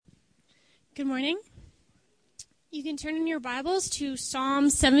Good morning. You can turn in your Bibles to Psalm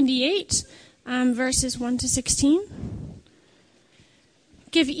 78, verses 1 to 16.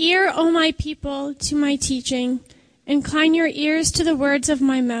 Give ear, O my people, to my teaching. Incline your ears to the words of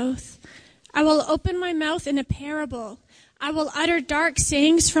my mouth. I will open my mouth in a parable. I will utter dark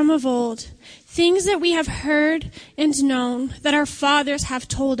sayings from of old, things that we have heard and known, that our fathers have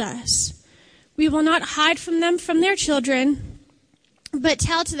told us. We will not hide from them from their children, but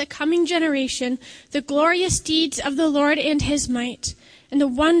tell to the coming generation the glorious deeds of the Lord and his might, and the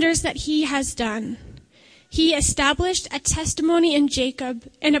wonders that he has done. He established a testimony in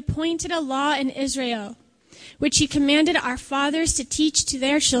Jacob and appointed a law in Israel, which he commanded our fathers to teach to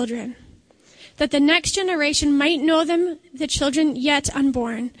their children, that the next generation might know them, the children yet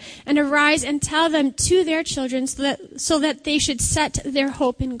unborn, and arise and tell them to their children, so that they should set their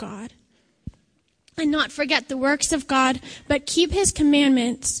hope in God, and not forget the works of God, but keep his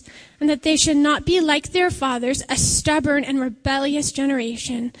commandments, and that they should not be like their fathers, a stubborn and rebellious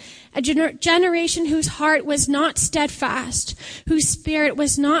generation, a generation whose heart was not steadfast, whose spirit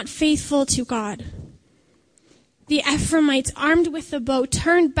was not faithful to God. The Ephraimites, armed with the bow,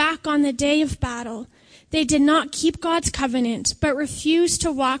 turned back on the day of battle. They did not keep God's covenant, but refused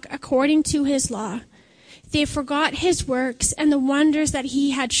to walk according to his law. They forgot his works and the wonders that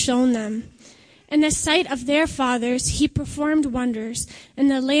he had shown them. In the sight of their fathers, he performed wonders in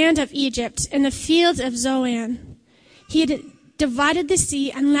the land of Egypt, in the fields of Zoan. He had divided the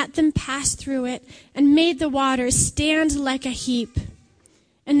sea and let them pass through it, and made the waters stand like a heap.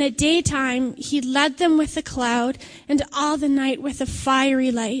 In the daytime, he led them with a cloud, and all the night with a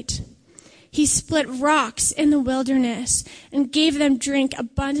fiery light. He split rocks in the wilderness, and gave them drink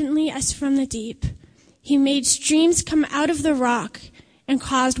abundantly as from the deep. He made streams come out of the rock, and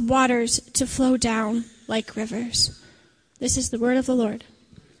caused waters to flow down like rivers. This is the word of the Lord.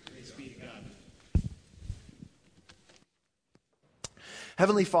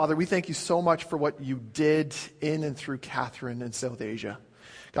 Heavenly Father, we thank you so much for what you did in and through Catherine in South Asia.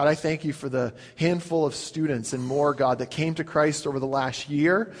 God, I thank you for the handful of students and more, God, that came to Christ over the last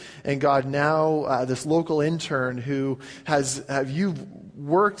year. And God, now this local intern who have you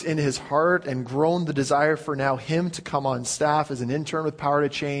worked in his heart and grown the desire for now him to come on staff as an intern with Power to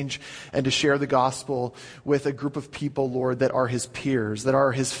Change and to share the gospel with a group of people, Lord, that are his peers, that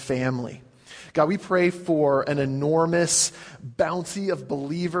are his family. God, we pray for an enormous bounty of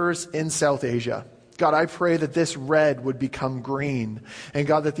believers in South Asia. God, I pray that this red would become green. And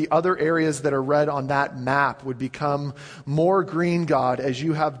God, that the other areas that are red on that map would become more green, God, as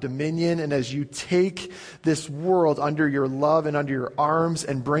you have dominion and as you take this world under your love and under your arms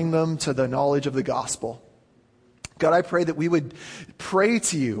and bring them to the knowledge of the gospel. God, I pray that we would pray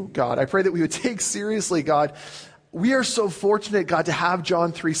to you, God. I pray that we would take seriously, God. We are so fortunate, God, to have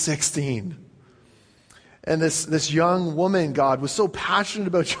John 3:16. And this young woman, God, was so passionate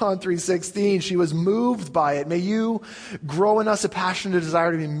about John 3:16. She was moved by it. May you grow in us a passion and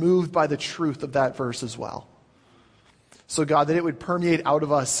desire to be moved by the truth of that verse as well. So, God, that it would permeate out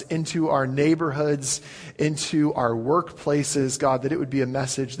of us into our neighborhoods, into our workplaces, God, that it would be a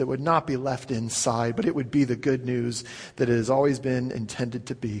message that would not be left inside, but it would be the good news that it has always been intended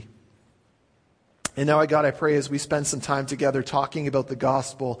to be. And now, God, I pray as we spend some time together talking about the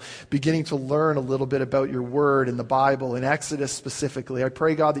gospel, beginning to learn a little bit about your word in the Bible, in Exodus specifically, I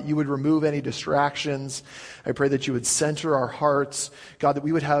pray, God, that you would remove any distractions. I pray that you would center our hearts. God, that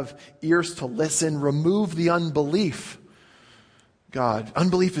we would have ears to listen. Remove the unbelief. God,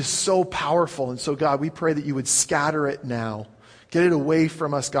 unbelief is so powerful. And so, God, we pray that you would scatter it now. Get it away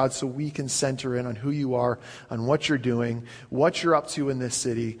from us, God, so we can center in on who you are, on what you're doing, what you're up to in this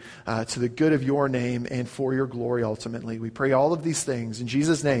city, to the good of your name and for your glory ultimately. We pray all of these things in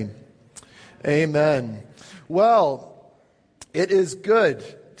Jesus' name. Amen. Well, it is good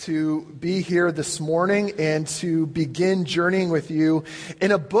to be here this morning and to begin journeying with you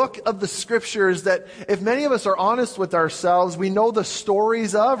in a book of the scriptures that, if many of us are honest with ourselves, we know the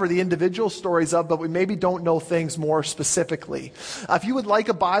stories of, or the individual stories of, but we maybe don't know things more specifically. If you would like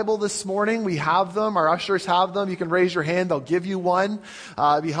a Bible this morning, we have them. Our ushers have them. You can raise your hand. They'll give you one.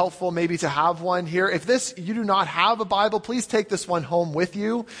 It'd be helpful maybe to have one here. If you do not have a Bible, please take this one home with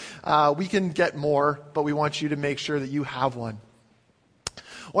you. We can get more, but we want you to make sure that you have one.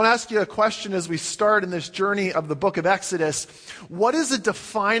 I want to ask you a question as we start in this journey of the book of Exodus. What is a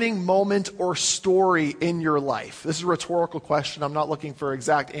defining moment or story in your life? This is a rhetorical question. I'm not looking for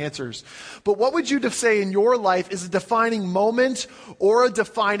exact answers. But what would you say in your life is a defining moment or a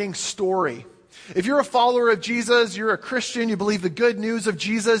defining story? If you're a follower of Jesus, you're a Christian, you believe the good news of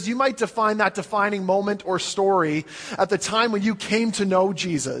Jesus, you might define that defining moment or story at the time when you came to know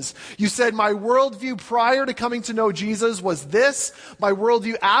Jesus. You said, my worldview prior to coming to know Jesus was this. My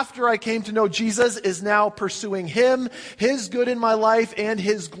worldview after I came to know Jesus is now pursuing Him, His good in my life, and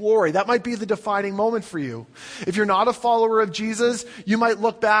His glory. That might be the defining moment for you. If you're not a follower of Jesus, you might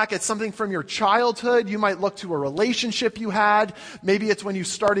look back at something from your childhood. You might look to a relationship you had. Maybe it's when you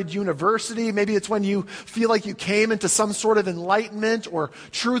started university. Maybe it's when you feel like you came into some sort of enlightenment or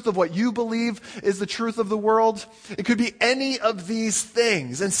truth of what you believe is the truth of the world. It could be any of these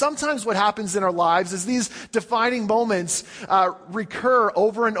things. And sometimes what happens in our lives is these defining moments recur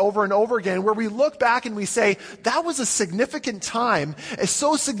over and over and over again, where we look back and we say, that was a significant time. It's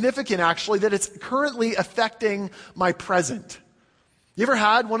so significant, actually, that it's currently affecting my present. You ever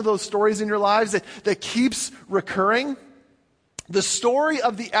had one of those stories in your lives that keeps recurring? The story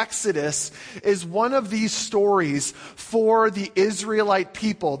of the Exodus is one of these stories for the Israelite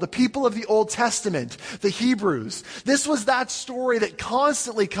people, the people of the Old Testament, the Hebrews. This was that story that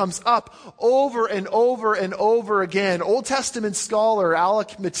constantly comes up over and over and over again. Old Testament scholar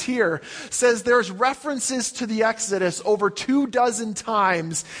Alec Motyer says there's references to the Exodus over 24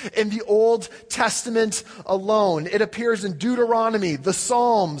 times in the Old Testament alone. It appears in Deuteronomy, the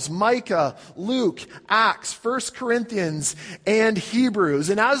Psalms, Micah, Luke, Acts, 1 Corinthians, and Hebrews.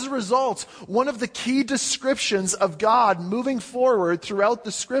 And as a result, one of the key descriptions of God moving forward throughout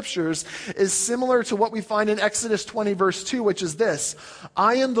the scriptures is similar to what we find in Exodus 20 verse 2, which is this: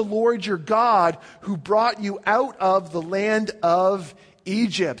 I am the Lord your God who brought you out of the land of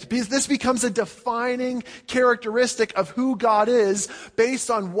Egypt. Because this becomes a defining characteristic of who God is based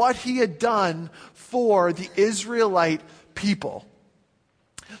on what He had done for the Israelite people.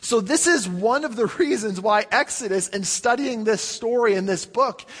 So this is one of the reasons why Exodus and studying this story in this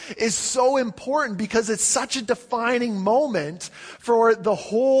book is so important, because it's such a defining moment for the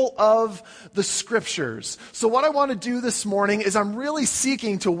whole of the scriptures. So what I want to do this morning is I'm really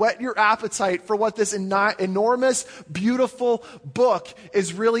seeking to whet your appetite for what this enormous, beautiful book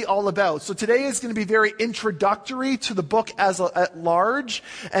is really all about. So today is going to be very introductory to the book at large.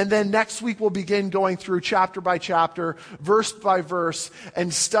 And then next week we'll begin going through chapter by chapter, verse by verse,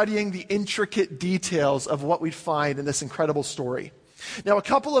 and studying the intricate details of what we find in this incredible story. Now, a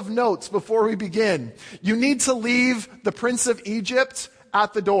couple of notes before we begin. You need to leave the Prince of Egypt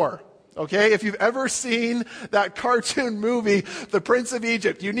at the door. Okay, if you've ever seen that cartoon movie, The Prince of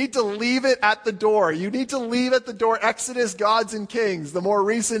Egypt, you need to leave it at the door. You need to leave at the door Exodus, Gods and Kings, the more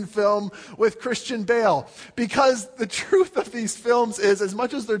recent film with Christian Bale. Because the truth of these films is, as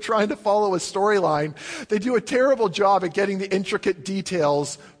much as they're trying to follow a storyline, they do a terrible job at getting the intricate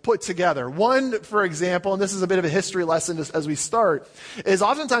details put together. One, for example, and this is a bit of a history lesson as we start, is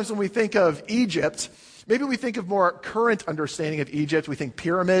oftentimes when we think of Egypt, maybe we think of more current understanding of Egypt. We think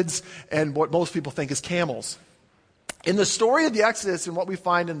pyramids and what most people think is camels. In the story of the Exodus and what we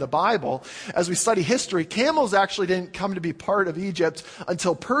find in the Bible, as we study history, camels actually didn't come to be part of Egypt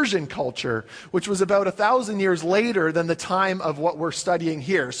until Persian culture, which was about 1,000 years later than the time of what we're studying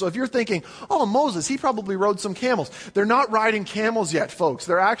here. So if you're thinking, oh, Moses, he probably rode some camels. They're not riding camels yet, folks.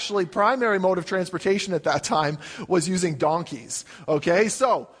 Their actually primary mode of transportation at that time was using donkeys. Okay,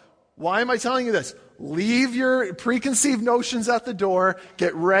 so why am I telling you this? Leave your preconceived notions at the door.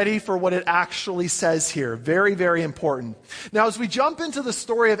 Get ready for what it actually says here. Very, very important. Now, as we jump into the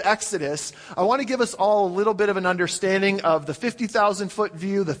story of Exodus, I want to give us all a little bit of an understanding of the 50,000-foot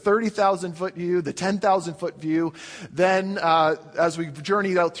view, the 30,000-foot view, the 10,000-foot view. Then, as we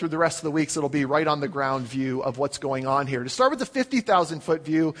journey out through the rest of the weeks, it'll be right on the ground view of what's going on here. To start with the 50,000-foot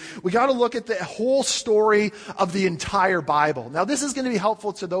view, we got to look at the whole story of the entire Bible. Now, this is going to be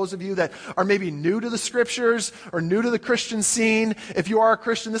helpful to those of you that are maybe new to the scriptures or new to the Christian scene. If you are a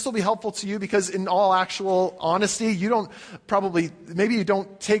Christian, this will be helpful to you because in all actual honesty, you don't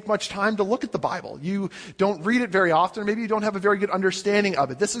take much time to look at the Bible. You don't read it very often. Maybe you don't have a very good understanding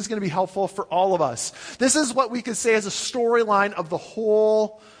of it. This is going to be helpful for all of us. This is what we could say as a storyline of the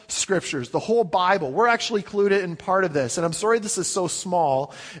whole scriptures, the whole Bible. We're actually included in part of this. And I'm sorry this is so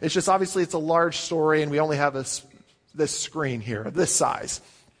small. It's just obviously it's a large story and we only have this screen here, this size.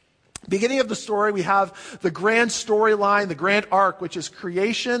 Beginning of the story, we have the grand storyline, the grand arc, which is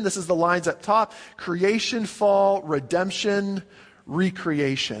creation. This is the lines at top. Creation, fall, redemption,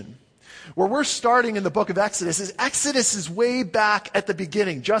 recreation. Where we're starting in the book of Exodus is way back at the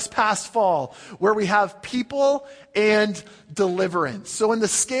beginning, just past fall, where we have people and deliverance. So in the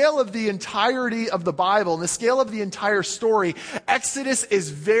scale of the entirety of the Bible, in the scale of the entire story, Exodus is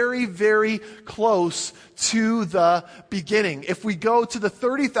very, very close to the beginning. If we go to the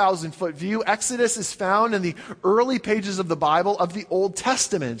 30,000 foot view, Exodus is found in the early pages of the Bible of the Old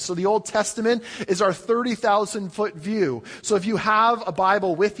Testament. So the Old Testament is our 30,000 foot view. So if you have a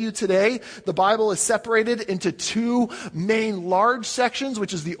Bible with you today, the Bible is separated into two main large sections,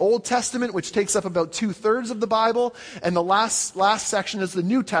 which is the Old Testament, which takes up about 2/3 of the Bible, and the last section is the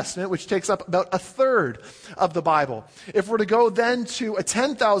New Testament, which takes up about 1/3 of the Bible. If we're to go then to a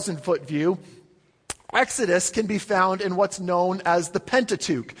 10,000 foot view, Exodus can be found in what's known as the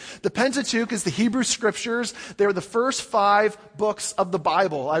Pentateuch. The Pentateuch is the Hebrew Scriptures. They're the first 5 books of the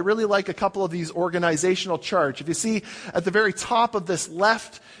Bible. I really like a couple of these organizational charts. If you see at the very top of this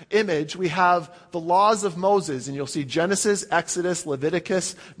left image, we have the laws of Moses, and you'll see Genesis, Exodus,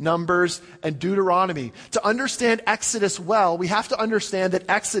 Leviticus, Numbers, and Deuteronomy. To understand Exodus well, we have to understand that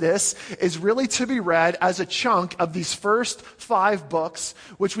Exodus is really to be read as a chunk of these first 5 books,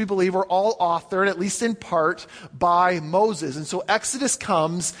 which we believe are all authored, at least in part, by Moses. And so Exodus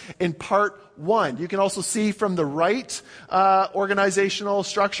comes in part 1. You can also see from the right organizational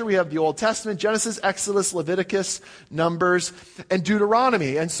structure, we have the Old Testament, Genesis, Exodus, Leviticus, Numbers, and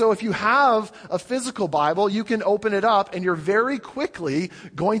Deuteronomy. And so if you have a physical Bible, you can open it up and you're very quickly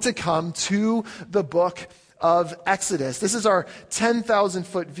going to come to the book of Exodus. This is our 10,000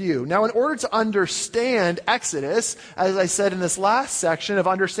 foot view. Now, in order to understand Exodus, as I said in this last section of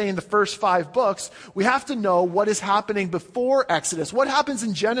understanding the first 5 books, we have to know what is happening before Exodus. What happens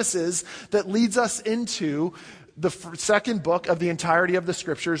in Genesis that leads us into the second book of the entirety of the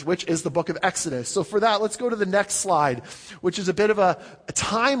Scriptures, which is the book of Exodus. So for that, let's go to the next slide, which is a bit of a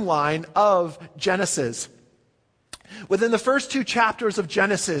timeline of Genesis. Within the first 2 chapters of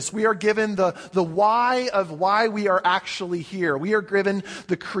Genesis, we are given the why of why we are actually here. We are given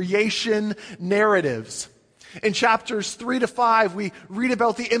the creation narratives. In chapters 3 to 5, we read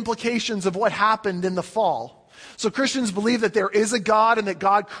about the implications of what happened in the fall. So Christians believe that there is a God and that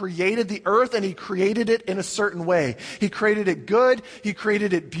God created the earth, and He created it in a certain way. He created it good. He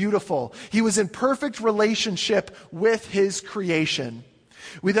created it beautiful. He was in perfect relationship with His creation.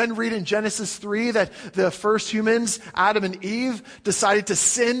 We then read in Genesis 3 that the first humans, Adam and Eve, decided to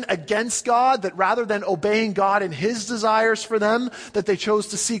sin against God, that rather than obeying God and His desires for them, that they chose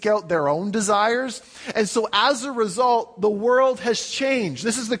to seek out their own desires. And so as a result, the world has changed.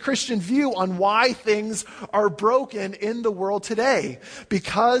 This is the Christian view on why things are broken in the world today.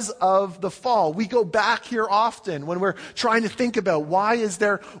 Because of the fall. We go back here often when we're trying to think about why is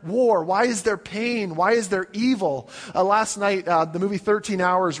there war? Why is there pain? Why is there evil? Last night, the movie 13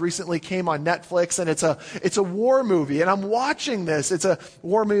 Hours recently came on Netflix, and it's a war movie, and I'm watching this. It's a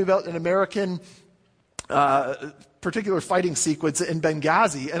war movie about an American particular fighting sequence in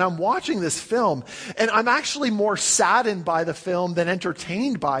Benghazi, and I'm watching this film, and I'm actually more saddened by the film than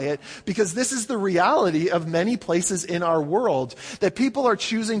entertained by it, because this is the reality of many places in our world, that people are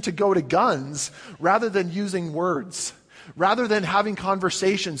choosing to go to guns rather than using words. Rather than having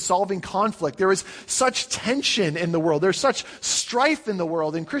conversations, solving conflict. There is such tension in the world. There's such strife in the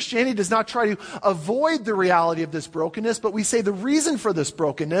world. And Christianity does not try to avoid the reality of this brokenness, but we say the reason for this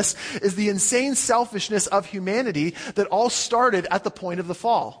brokenness is the insane selfishness of humanity that all started at the point of the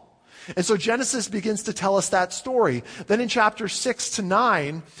fall. And so Genesis begins to tell us that story. Then in chapters 6 to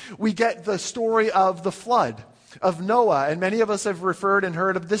 9, we get the story of the flood, of Noah, and many of us have referred and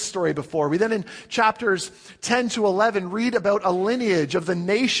heard of this story before. We then in chapters 10 to 11 read about a lineage of the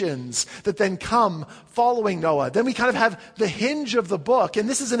nations that then come following Noah. Then we kind of have the hinge of the book, and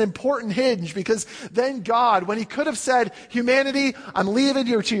this is an important hinge because then God, when He could have said, humanity, I'm leaving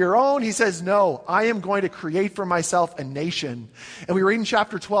you to your own, He says, no, I am going to create for myself a nation. And we read in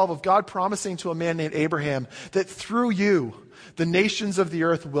chapter 12 of God promising to a man named Abraham that through you, the nations of the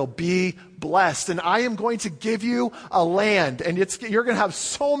earth will be blessed. And I am going to give you a land. And you're going to have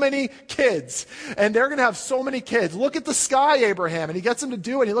so many kids. And they're going to have so many kids. Look at the sky, Abraham. And he gets him to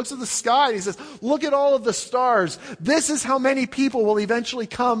do it. He looks at the sky and he says, look at all of the stars. This is how many people will eventually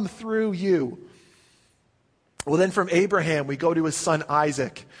come through you. Well, then from Abraham, we go to his son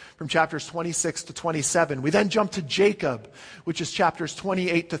Isaac from chapters 26 to 27. We then jump to Jacob, which is chapters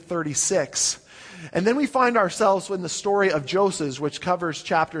 28 to 36. And then we find ourselves in the story of Joseph, which covers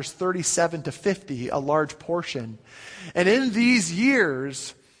chapters 37 to 50, a large portion. And in these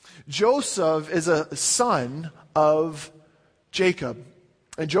years, Joseph is a son of Jacob.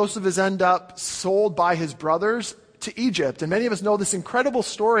 And Joseph is end up sold by his brothers to Egypt. And many of us know this incredible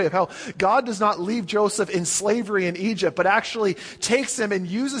story of how God does not leave Joseph in slavery in Egypt, but actually takes him and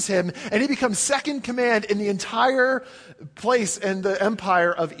uses him, and he becomes second command in the entire place and the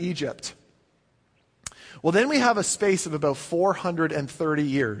empire of Egypt. Well, then we have a space of about 430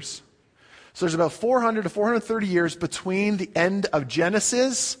 years. So there's about 400 to 430 years between the end of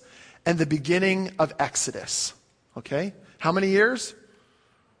Genesis and the beginning of Exodus. Okay? How many years?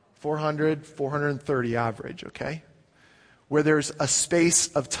 400, 430 average, okay? Where there's a space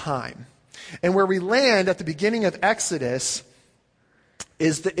of time. And where we land at the beginning of Exodus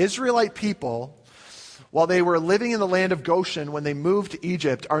is the Israelite people, while they were living in the land of Goshen when they moved to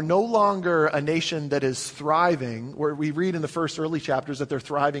Egypt, are no longer a nation that is thriving, where we read in the first early chapters that they're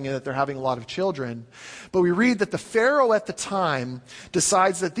thriving and that they're having a lot of children. But we read that the Pharaoh at the time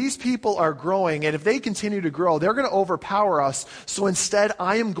decides that these people are growing, and if they continue to grow, they're going to overpower us. So instead,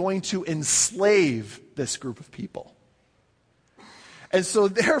 I am going to enslave this group of people. And so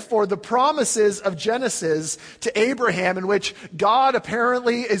therefore, the promises of Genesis to Abraham, in which God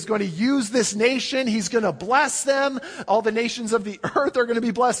apparently is going to use this nation, he's going to bless them, all the nations of the earth are going to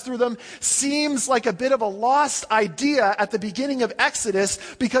be blessed through them, seems like a bit of a lost idea at the beginning of Exodus,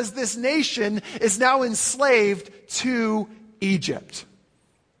 because this nation is now enslaved to Egypt.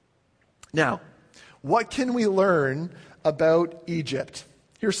 Now, what can we learn about Egypt?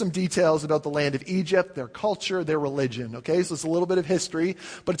 Here's some details about the land of Egypt, their culture, their religion. Okay, so it's a little bit of history,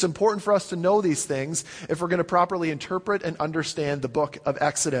 but it's important for us to know these things if we're going to properly interpret and understand the book of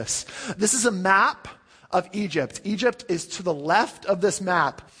Exodus. This is a map of Egypt. Egypt is to the left of this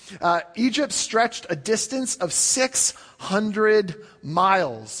map. Egypt stretched a distance of 600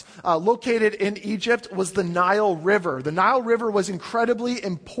 miles. Located in Egypt was the Nile River. The Nile River was incredibly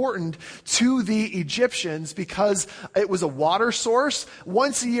important to the Egyptians because it was a water source.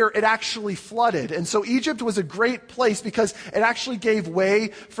 Once a year, it actually flooded. And so Egypt was a great place because it actually gave way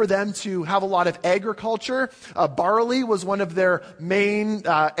for them to have a lot of agriculture. Barley was one of their main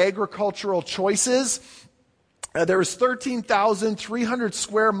agricultural choices. There was 13,300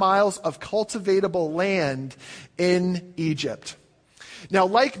 square miles of cultivatable land in Egypt. Now,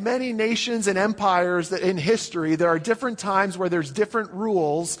 like many nations and empires that in history, there are different times where there's different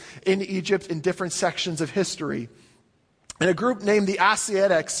rules in Egypt in different sections of history. And a group named the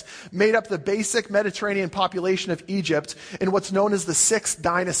Asiatics made up the basic Mediterranean population of Egypt in what's known as the Sixth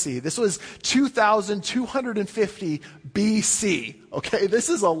Dynasty. This was 2250 BC. Okay, this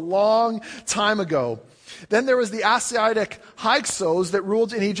is a long time ago. Then there was the Asiatic Hyksos that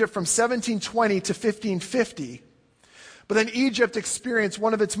ruled in Egypt from 1720 to 1550. But then Egypt experienced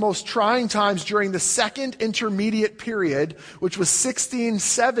one of its most trying times during the Second Intermediate Period, which was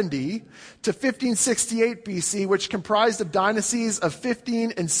 1670 to 1568 BC, which comprised of dynasties of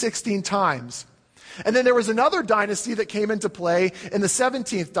 15 and 16 times. And then there was another dynasty that came into play in the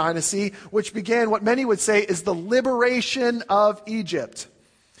 17th dynasty, which began what many would say is the liberation of Egypt.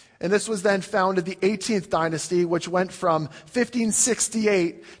 And this was then founded the 18th dynasty, which went from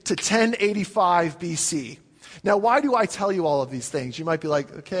 1568 to 1085 BC. Now, why do I tell you all of these things? You might be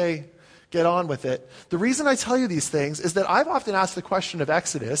like, okay, get on with it. The reason I tell you these things is that I've often asked the question of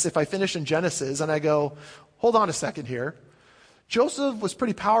Exodus, if I finish in Genesis, and I go, hold on a second here. Joseph was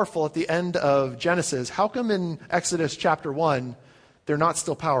pretty powerful at the end of Genesis. How come in Exodus chapter 1, they're not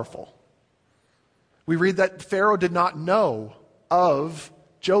still powerful? We read that Pharaoh did not know of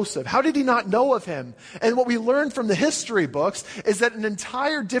Joseph. How did he not know of him? And what we learn from the history books is that an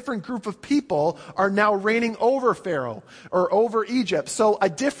entire different group of people are now reigning over Pharaoh or over Egypt. So a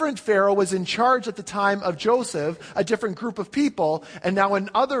different Pharaoh was in charge at the time of Joseph, a different group of people, and now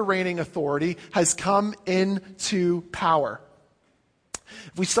another reigning authority has come into power.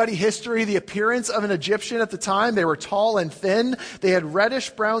 If we study history, the appearance of an Egyptian at the time, they were tall and thin. They had reddish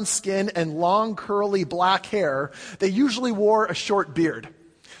brown skin and long curly black hair. They usually wore a short beard.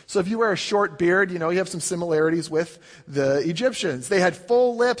 So if you wear a short beard, you have some similarities with the Egyptians. They had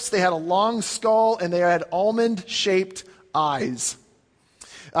full lips, they had a long skull, and they had almond-shaped eyes.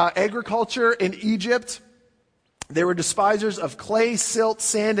 Agriculture in Egypt, they were despisers of clay, silt,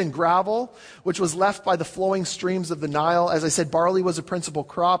 sand, and gravel, which was left by the flowing streams of the Nile. As I said, barley was a principal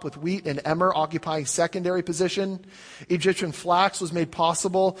crop, with wheat and emmer occupying secondary position. Egyptian flax was made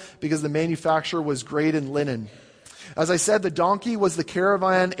possible because the manufacture was grain linen. As I said, the donkey was the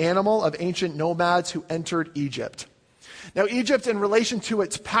caravan animal of ancient nomads who entered Egypt. Now, Egypt, in relation to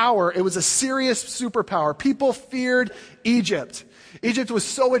its power, it was a serious superpower. People feared Egypt. Egypt was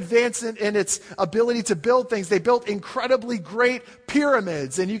so advanced in its ability to build things. They built incredibly great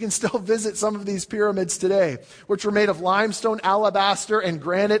pyramids, and you can still visit some of these pyramids today, which were made of limestone, alabaster, and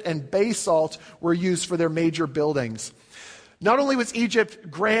granite, and basalt were used for their major buildings. Not only was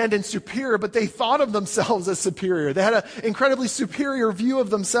Egypt grand and superior, but they thought of themselves as superior. They had an incredibly superior view of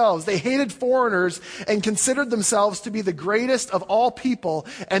themselves. They hated foreigners and considered themselves to be the greatest of all people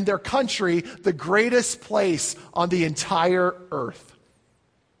and their country the greatest place on the entire earth.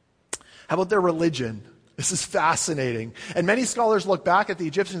 How about their religion? This is fascinating. And many scholars look back at the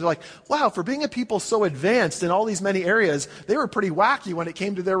Egyptians and are like, wow, for being a people so advanced in all these many areas, they were pretty wacky when it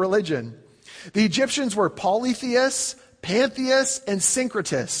came to their religion. The Egyptians were polytheists, pantheists, and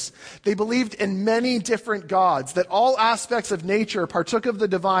syncretists. They believed in many different gods, that all aspects of nature partook of the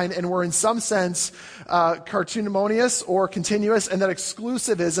divine and were in some sense cartoonimonious or continuous, and that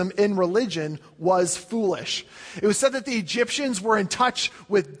exclusivism in religion was foolish. It was said that the Egyptians were in touch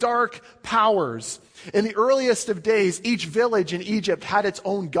with dark powers. In the earliest of days, each village in Egypt had its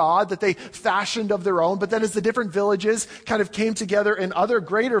own god that they fashioned of their own. But then as the different villages kind of came together in other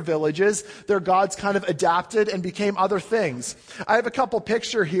greater villages, their gods kind of adapted and became other things. I have a couple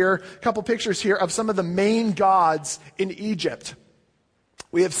pictures here of some of the main gods in Egypt.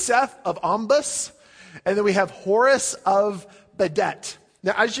 We have Seth of Ombus, and then we have Horus of Bedet.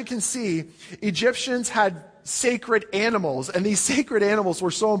 Now, as you can see, Egyptians had sacred animals, and these sacred animals were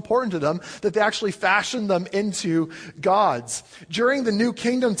so important to them that they actually fashioned them into gods. During the New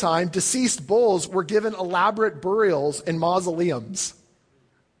Kingdom time, deceased bulls were given elaborate burials in mausoleums.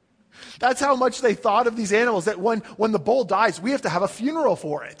 That's how much they thought of these animals, that when the bull dies, we have to have a funeral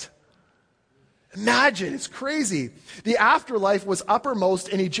for it. Imagine, it's crazy. The afterlife was uppermost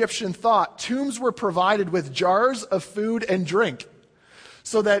in Egyptian thought. Tombs were provided with jars of food and drink.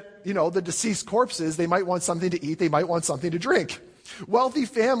 So that, the deceased corpses, they might want something to eat, they might want something to drink. Wealthy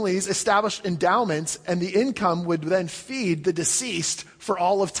families established endowments, and the income would then feed the deceased for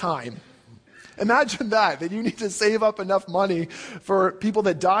all of time. Imagine that you need to save up enough money for people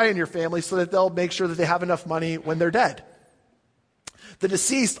that die in your family so that they'll make sure that they have enough money when they're dead. The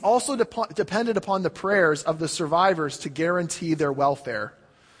deceased also depended upon the prayers of the survivors to guarantee their welfare.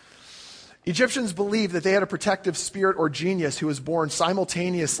 Egyptians believed that they had a protective spirit or genius who was born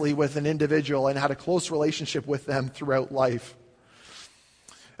simultaneously with an individual and had a close relationship with them throughout life.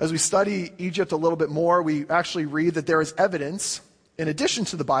 As we study Egypt a little bit more, we actually read that there is evidence, in addition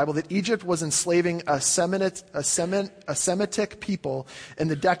to the Bible, that Egypt was enslaving a Semitic people in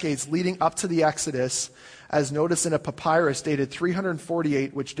the decades leading up to the Exodus, as noticed in a papyrus dated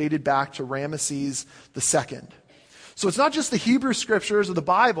 348, which dated back to Ramesses II. So it's not just the Hebrew scriptures or the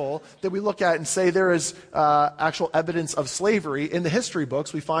Bible that we look at and say there is actual evidence of slavery. In the history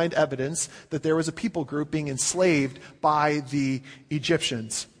books, we find evidence that there was a people group being enslaved by the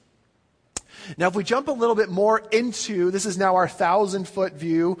Egyptians. Now, if we jump a little bit more into, this is now our 1,000-foot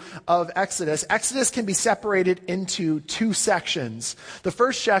view of Exodus. Exodus can be separated into two sections. The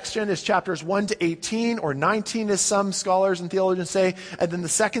first section is chapters 1 to 18, or 19 as some scholars and theologians say. And then the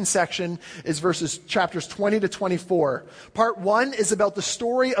second section is chapters 20 to 24. Part 1 is about the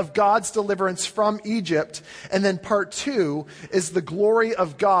story of God's deliverance from Egypt. And then part 2 is the glory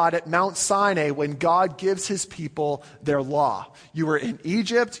of God at Mount Sinai when God gives his people their law. You were in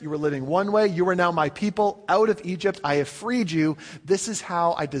Egypt, you were living one way, you are now my people. Out of Egypt, I have freed you. This is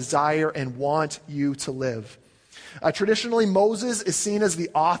how I desire and want you to live. Traditionally, Moses is seen as the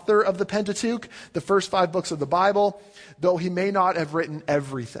author of the Pentateuch, the first 5 books of the Bible, though he may not have written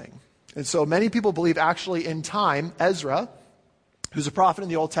everything. And so many people believe actually in time, Ezra, who's a prophet in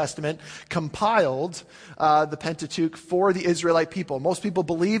the Old Testament, compiled the Pentateuch for the Israelite people. Most people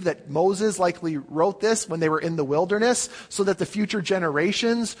believe that Moses likely wrote this when they were in the wilderness so that the future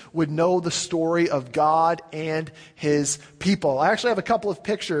generations would know the story of God and his people. I actually have a couple of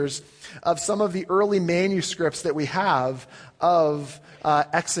pictures of some of the early manuscripts that we have of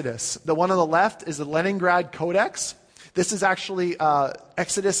Exodus. The one on the left is the Leningrad Codex. This is actually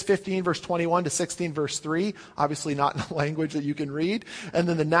Exodus 15, verse 21 to 16, verse 3. Obviously not in a language that you can read. And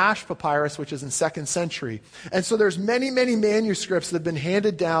then the Nash Papyrus, which is in 2nd century. And so there's many, many manuscripts that have been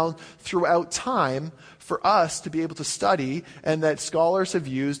handed down throughout time for us to be able to study and that scholars have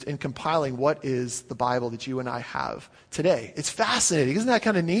used in compiling what is the Bible that you and I have today. It's fascinating. Isn't that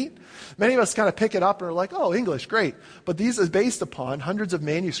kind of neat? Many of us kind of pick it up and are like, oh, English, great. But these are based upon hundreds of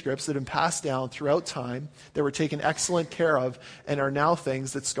manuscripts that have been passed down throughout time that were taken excellent care of and are now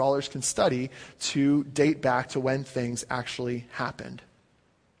things that scholars can study to date back to when things actually happened.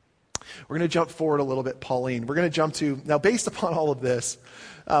 We're going to jump forward a little bit, Pauline. We're going to jump to, now based upon all of this,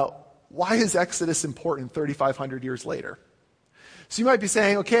 why is Exodus important 3,500 years later? So you might be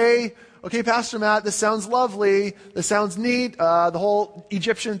saying, okay, Pastor Matt, this sounds lovely. This sounds neat. The whole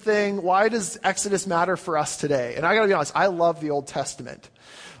Egyptian thing. Why does Exodus matter for us today? And I got to be honest, I love the Old Testament.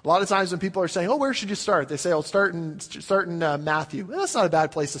 A lot of times when people are saying, oh, where should you start? They say, start in Matthew. Well, that's not a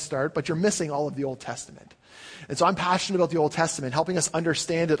bad place to start, but you're missing all of the Old Testament. And so I'm passionate about the Old Testament, helping us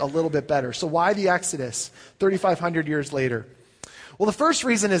understand it a little bit better. So why the Exodus 3,500 years later? Well, the first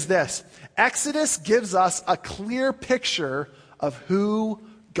reason is this. Exodus gives us a clear picture of who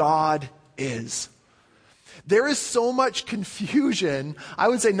God is. There is so much confusion, I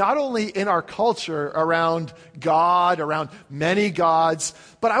would say, not only in our culture around God, around many gods,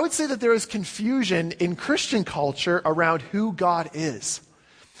 but I would say that there is confusion in Christian culture around who God is.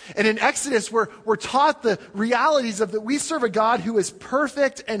 And in Exodus, we're taught the realities of that we serve a God who is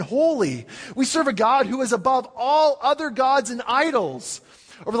perfect and holy. We serve a God who is above all other gods and idols.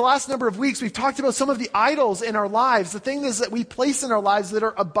 Over the last number of weeks, we've talked about some of the idols in our lives, the things that we place in our lives that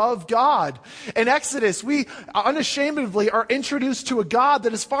are above God. In Exodus, we unashamedly are introduced to a God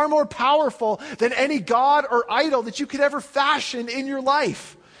that is far more powerful than any god or idol that you could ever fashion in your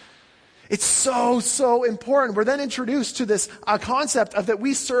life. It's so important. We're then introduced to this concept of that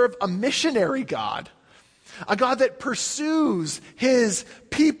we serve a missionary God, a God that pursues his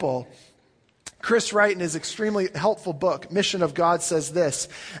people. Chris Wright, in his extremely helpful book, Mission of God, says this: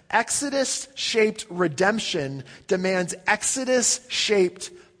 Exodus-shaped redemption demands Exodus-shaped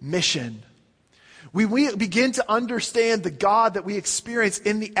mission. We begin to understand the God that we experience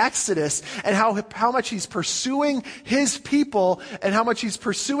in the Exodus and how much he's pursuing his people and how much he's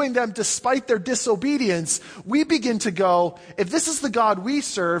pursuing them despite their disobedience. We begin to go, if this is the God we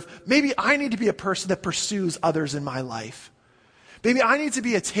serve, maybe I need to be a person that pursues others in my life. Maybe I need to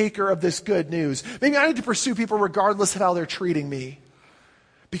be a taker of this good news. Maybe I need to pursue people regardless of how they're treating me.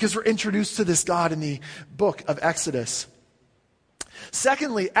 Because we're introduced to this God in the book of Exodus.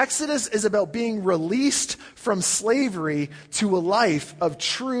 Secondly, Exodus is about being released from slavery to a life of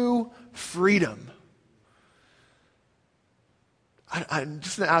true freedom. I'm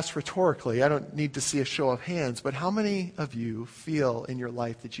just going to ask rhetorically. I don't need to see a show of hands, but how many of you feel in your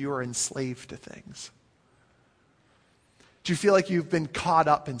life that you are enslaved to things? Do you feel like you've been caught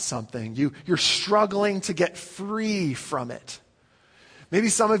up in something? You're struggling to get free from it. Maybe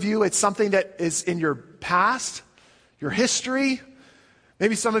some of you, it's something that is in your past, your history.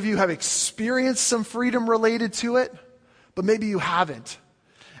 Maybe some of you have experienced some freedom related to it, but maybe you haven't.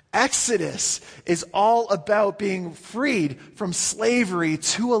 Exodus is all about being freed from slavery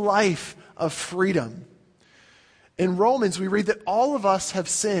to a life of freedom. In Romans, we read that all of us have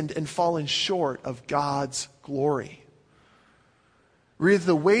sinned and fallen short of God's glory. We read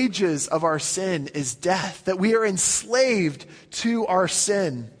the wages of our sin is death, that we are enslaved to our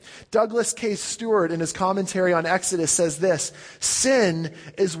sin. Douglas K. Stewart, in his commentary on Exodus, says this: sin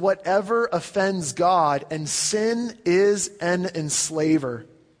is whatever offends God, and sin is an enslaver.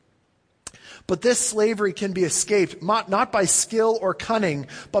 But this slavery can be escaped, not by skill or cunning,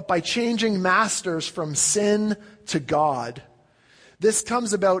 but by changing masters from sin to God. This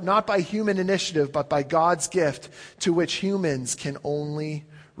comes about not by human initiative, but by God's gift to which humans can only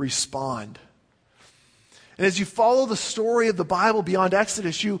respond. And as you follow the story of the Bible beyond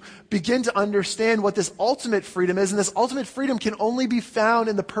Exodus, you begin to understand what this ultimate freedom is. And this ultimate freedom can only be found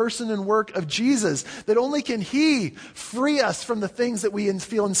in the person and work of Jesus. That only can he free us from the things that we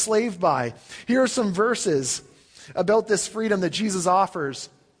feel enslaved by. Here are some verses about this freedom that Jesus offers.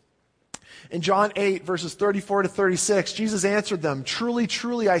 In John 8, verses 34 to 36, Jesus answered them, "Truly,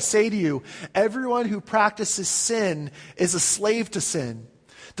 truly, I say to you, everyone who practices sin is a slave to sin.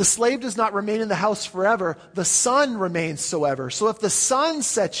 The slave does not remain in the house forever. The Son remains so ever. So if the Son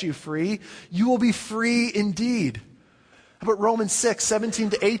sets you free, you will be free indeed." How about Romans 6, 17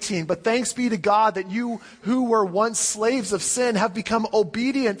 to 18? "But thanks be to God that you who were once slaves of sin have become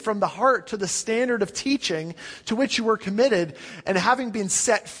obedient from the heart to the standard of teaching to which you were committed, and having been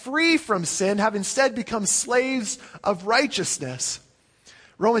set free from sin, have instead become slaves of righteousness."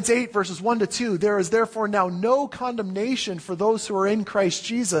 Romans 8, verses 1 to 2, "There is therefore now no condemnation for those who are in Christ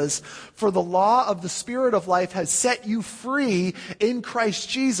Jesus, for the law of the Spirit of life has set you free in Christ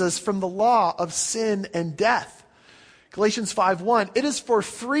Jesus from the law of sin and death." Galatians 5:1, "It is for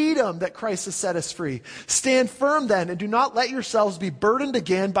freedom that Christ has set us free. Stand firm then, and do not let yourselves be burdened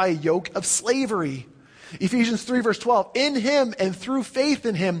again by a yoke of slavery." Ephesians 3, verse 12, "In him and through faith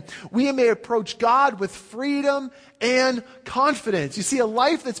in him, we may approach God with freedom and confidence." You see, a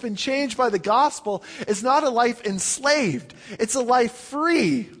life that's been changed by the gospel is not a life enslaved. It's a life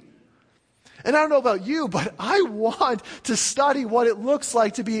free. And I don't know about you, but I want to study what it looks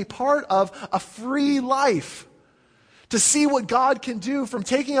like to be a part of a free life. to see what God can do from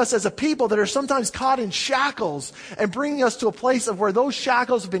taking us as a people that are sometimes caught in shackles and bringing us to a place of where those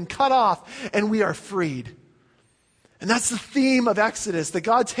shackles have been cut off and we are freed. And that's the theme of Exodus, that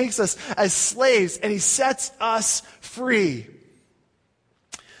God takes us as slaves and he sets us free.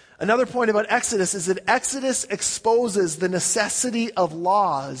 Another point about Exodus is that Exodus exposes the necessity of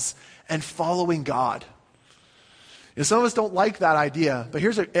laws and following God. Some of us don't like that idea, but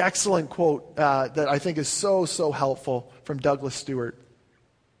here's an excellent quote that I think is so helpful from Douglas Stewart.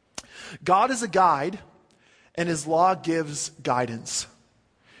 God is a guide, and his law gives guidance.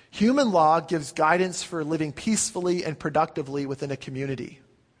 Human law gives guidance for living peacefully and productively within a community.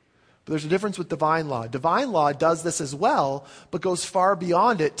 But there's a difference with divine law. Divine law does this as well, but goes far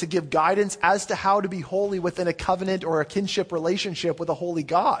beyond it to give guidance as to how to be holy within a covenant or a kinship relationship with a holy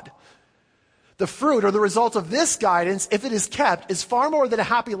God. The fruit or the result of this guidance, if it is kept, is far more than a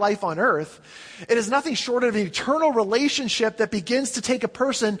happy life on earth. It is nothing short of an eternal relationship that begins to take a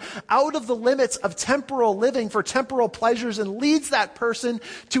person out of the limits of temporal living for temporal pleasures and leads that person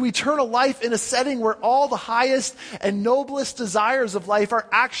to eternal life in a setting where all the highest and noblest desires of life are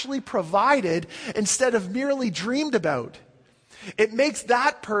actually provided instead of merely dreamed about. It makes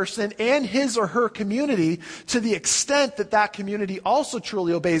that person and his or her community, to the extent that that community also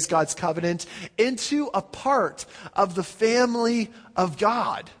truly obeys God's covenant, into a part of the family of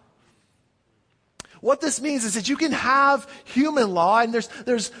God. What this means is that you can have human law, and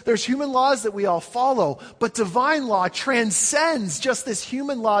there's human laws that we all follow, but divine law transcends just this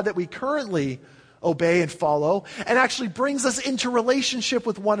human law that we currently obey and follow, and actually brings us into relationship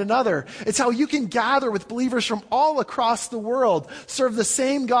with one another. It's how you can gather with believers from all across the world, serve the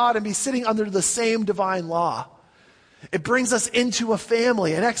same God, and be sitting under the same divine law. It brings us into a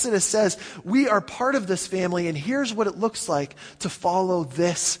family. And Exodus says, we are part of this family, and here's what it looks like to follow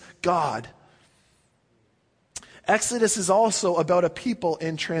this God. Exodus is also about a people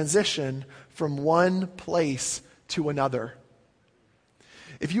in transition from one place to another.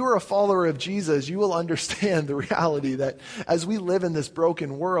 If you are a follower of Jesus, you will understand the reality that as we live in this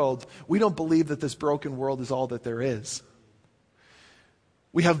broken world, we don't believe that this broken world is all that there is.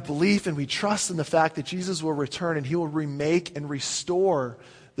 We have belief and we trust in the fact that Jesus will return and he will remake and restore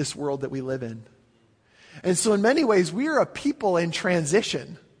this world that we live in. And so in many ways, we are a people in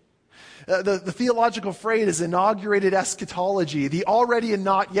transition. The theological phrase is inaugurated eschatology, the already and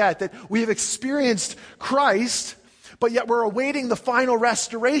not yet, that we have experienced Christ, but yet we're awaiting the final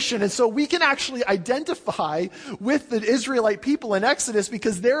restoration. And so we can actually identify with the Israelite people in Exodus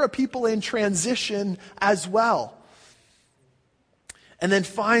because they're a people in transition as well. And then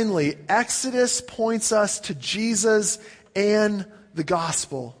finally, Exodus points us to Jesus and the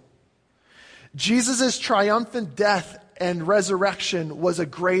gospel. Jesus' triumphant death and resurrection was a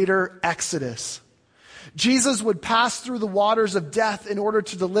greater Exodus. Jesus would pass through the waters of death in order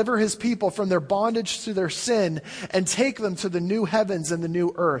to deliver his people from their bondage to their sin and take them to the new heavens and the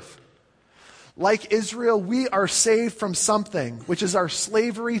new earth. Like Israel, we are saved from something, which is our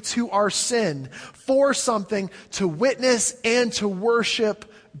slavery to our sin, for something to witness and to worship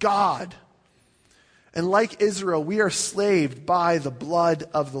God. And like Israel, we are slaved by the blood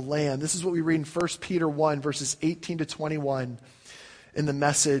of the Lamb. This is what we read in 1 Peter 1, verses 18 to 21 in the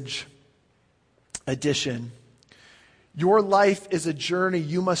Message edition. Your life is a journey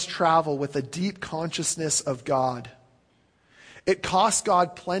you must travel with a deep consciousness of God. It costs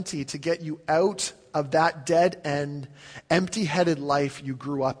God plenty to get you out of that dead-end, empty-headed life you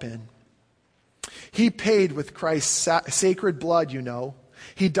grew up in. He paid with Christ's sacred blood, you know.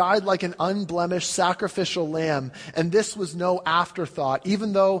 He died like an unblemished sacrificial lamb, and this was no afterthought,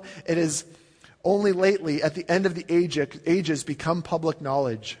 even though it is only lately, at the end of the ages, become public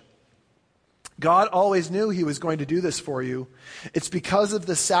knowledge. God always knew he was going to do this for you. It's because of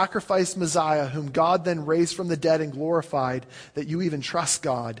the sacrificed Messiah, whom God then raised from the dead and glorified, that you even trust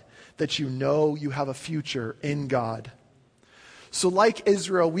God, that you know you have a future in God. So like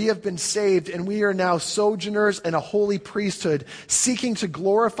Israel, we have been saved, and we are now sojourners in a holy priesthood, seeking to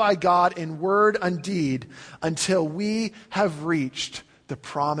glorify God in word and deed until we have reached the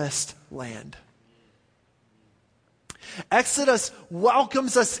promised land. Exodus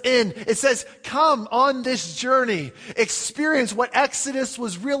welcomes us in. It says, come on this journey. Experience what Exodus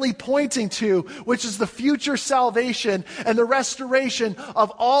was really pointing to, which is the future salvation and the restoration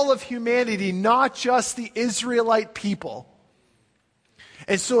of all of humanity, not just the Israelite people.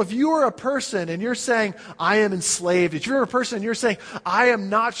 And so if you are a person and you're saying, I am enslaved, if you're a person and you're saying, I am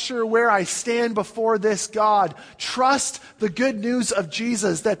not sure where I stand before this God, trust the good news of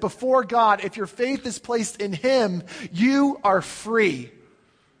Jesus that before God, if your faith is placed in him, you are free.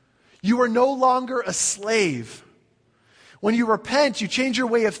 You are no longer a slave. When you repent, you change your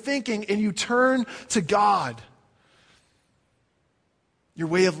way of thinking and you turn to God. Your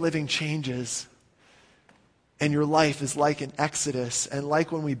way of living changes. And your life is like an exodus. And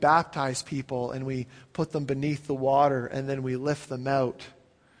like when we baptize people and we put them beneath the water and then we lift them out.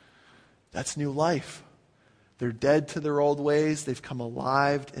 That's new life. They're dead to their old ways. They've come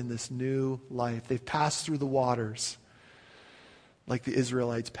alive in this new life. They've passed through the waters like the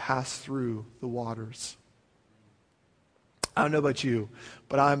Israelites passed through the waters. I don't know about you,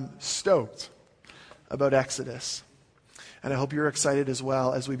 but I'm stoked about Exodus. And I hope you're excited as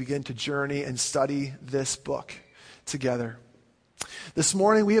well as we begin to journey and study this book together. This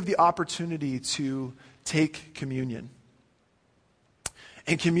morning we have the opportunity to take communion.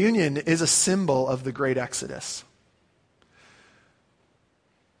 And communion is a symbol of the great Exodus.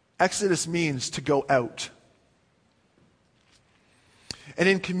 Exodus means to go out. And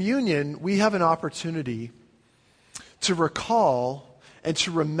in communion, we have an opportunity to recall and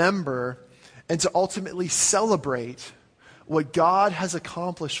to remember and to ultimately celebrate what God has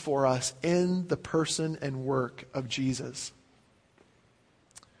accomplished for us in the person and work of Jesus.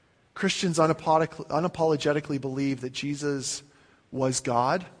 Christians unapologetically believe that Jesus was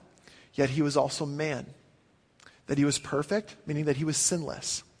God, yet he was also man. That he was perfect, meaning that he was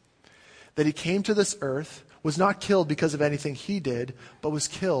sinless. That he came to this earth, was not killed because of anything he did, but was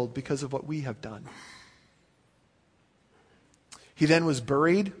killed because of what we have done. He then was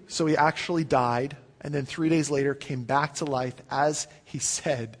buried, so he actually died, and then 3 days later came back to life as he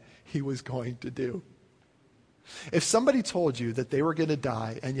said he was going to do. If somebody told you that they were going to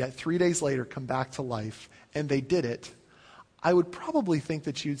die and yet 3 days later come back to life and they did it, I would probably think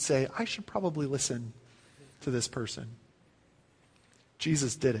that you'd say, I should probably listen to this person.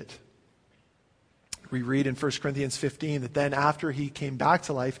 Jesus did it. We read in 1 Corinthians 15 that then after he came back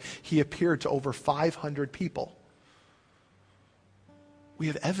to life, he appeared to over 500 people. We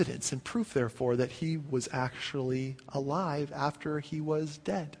have evidence and proof, therefore, that he was actually alive after he was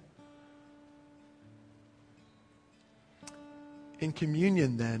dead. In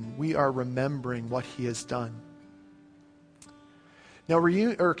communion, then, we are remembering what he has done. Now,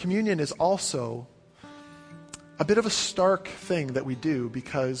 communion is also a bit of a stark thing that we do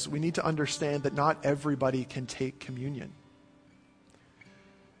because we need to understand that not everybody can take communion.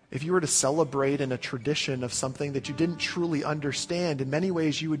 If you were to celebrate in a tradition of something that you didn't truly understand, in many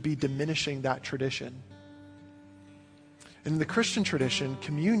ways you would be diminishing that tradition. In the Christian tradition,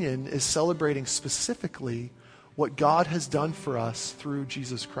 communion is celebrating specifically what God has done for us through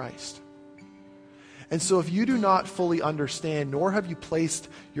Jesus Christ. And so if you do not fully understand, nor have you placed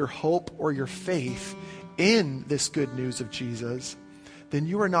your hope or your faith in this good news of Jesus, then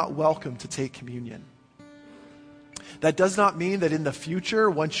you are not welcome to take communion. That does not mean that in the future,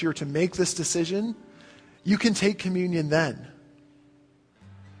 once you're to make this decision, you can take communion then.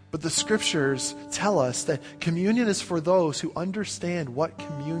 But the scriptures tell us that communion is for those who understand what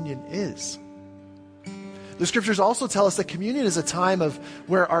communion is. The scriptures also tell us that communion is a time of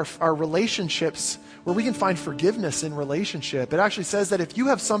where our relationships, where we can find forgiveness in relationship. It actually says that if you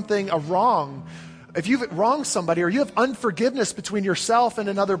have if you've wronged somebody or you have unforgiveness between yourself and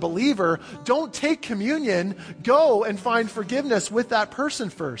another believer, don't take communion. Go and find forgiveness with that person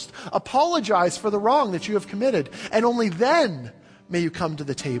first. Apologize for the wrong that you have committed. And only then may you come to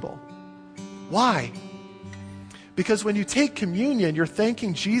the table. Why? Because when you take communion, you're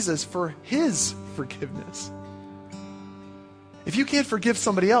thanking Jesus for his forgiveness. If you can't forgive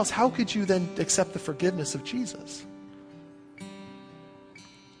somebody else, how could you then accept the forgiveness of Jesus?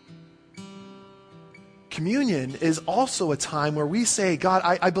 Communion is also a time where we say, God,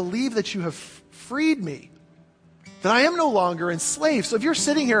 I believe that you have freed me, that I am no longer enslaved. So if you're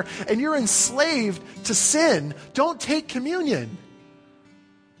sitting here and you're enslaved to sin, don't take communion.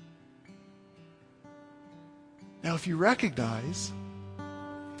 Now, if you recognize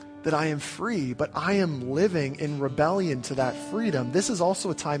that I am free, but I am living in rebellion to that freedom, this is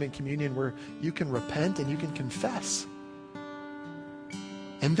also a time in communion where you can repent and you can confess.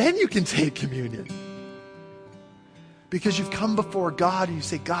 And then you can take communion. Because you've come before God and you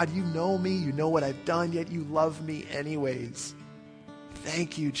say, God, you know me, you know what I've done, yet you love me anyways.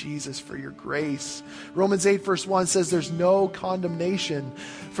 Thank you, Jesus, for your grace. Romans 8 verse 1 says there's no condemnation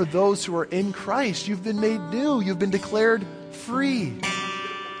for those who are in Christ. You've been made new. You've been declared free,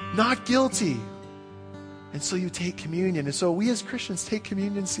 not guilty. And so you take communion. And so we as Christians take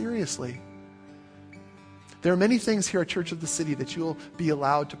communion seriously. There are many things here at Church of the City that you'll be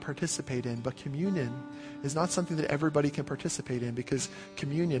allowed to participate in, but communion is not something that everybody can participate in because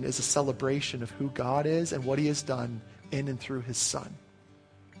communion is a celebration of who God is and what he has done in and through his Son.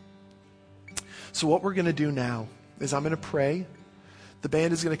 So what we're going to do now is I'm going to pray. The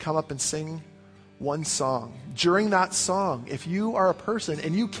band is going to come up and sing one song. During that song, if you are a person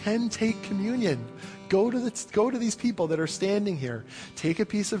and you can take communion, go to these people that are standing here. Take a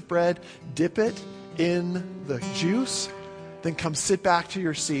piece of bread, dip it in the juice, then come sit back to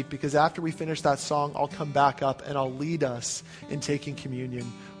your seat, because after we finish that song, I'll come back up and I'll lead us in taking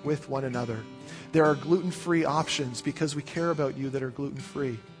communion with one another. There are gluten-free options because we care about you that are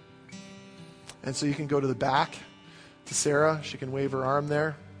gluten-free. And so you can go to the back to Sarah. She can wave her arm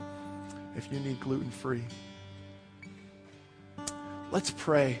there if you need gluten-free. Let's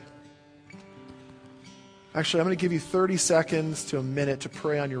pray. Actually, I'm going to give you 30 seconds to a minute to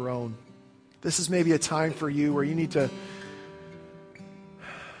pray on your own. This is maybe a time for you where you need to...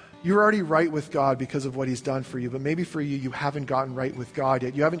 You're already right with God because of what he's done for you, but maybe for you, you haven't gotten right with God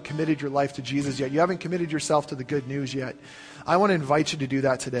yet. You haven't committed your life to Jesus yet. You haven't committed yourself to the good news yet. I want to invite you to do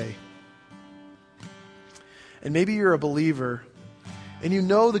that today. And maybe you're a believer and you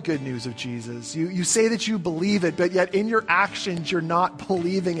know the good news of Jesus. You say that you believe it, but yet in your actions, you're not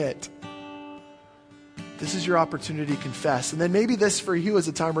believing it. This is your opportunity to confess. And then maybe this for you is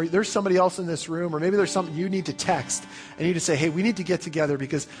a time where there's somebody else in this room, or maybe there's something you need to text and you need to say, hey, we need to get together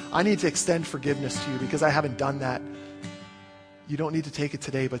because I need to extend forgiveness to you because I haven't done that. You don't need to take it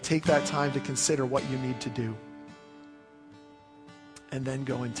today, but take that time to consider what you need to do. And then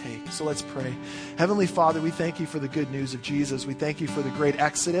go and take. So let's pray. Heavenly Father, we thank you for the good news of Jesus. We thank you for the great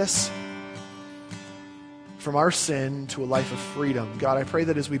exodus from our sin to a life of freedom. God, I pray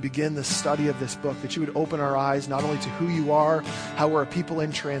that as we begin the study of this book, that you would open our eyes not only to who you are, how we're a people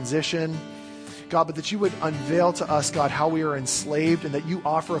in transition, God, but that you would unveil to us, God, how we are enslaved and that you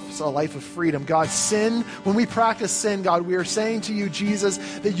offer us a life of freedom. God, sin, when we practice sin, God, we are saying to you, Jesus,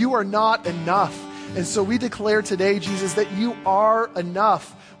 that you are not enough. And so we declare today, Jesus, that you are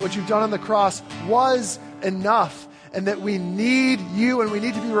enough. What you've done on the cross was enough, and that we need you and we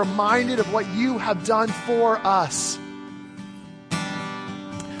need to be reminded of what you have done for us.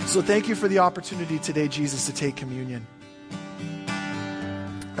 So thank you for the opportunity today, Jesus, to take communion.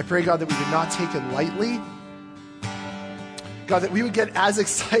 I pray, God, that we would not take it lightly. God, that we would get as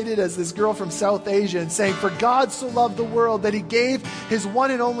excited as this girl from South Asia and saying, for God so loved the world that he gave his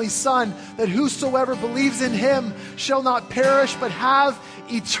one and only Son, that whosoever believes in him shall not perish but have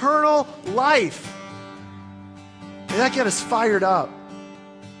eternal life. May that get us fired up.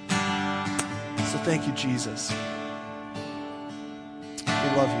 So thank you, Jesus.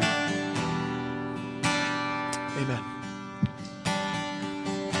 We love you. Amen.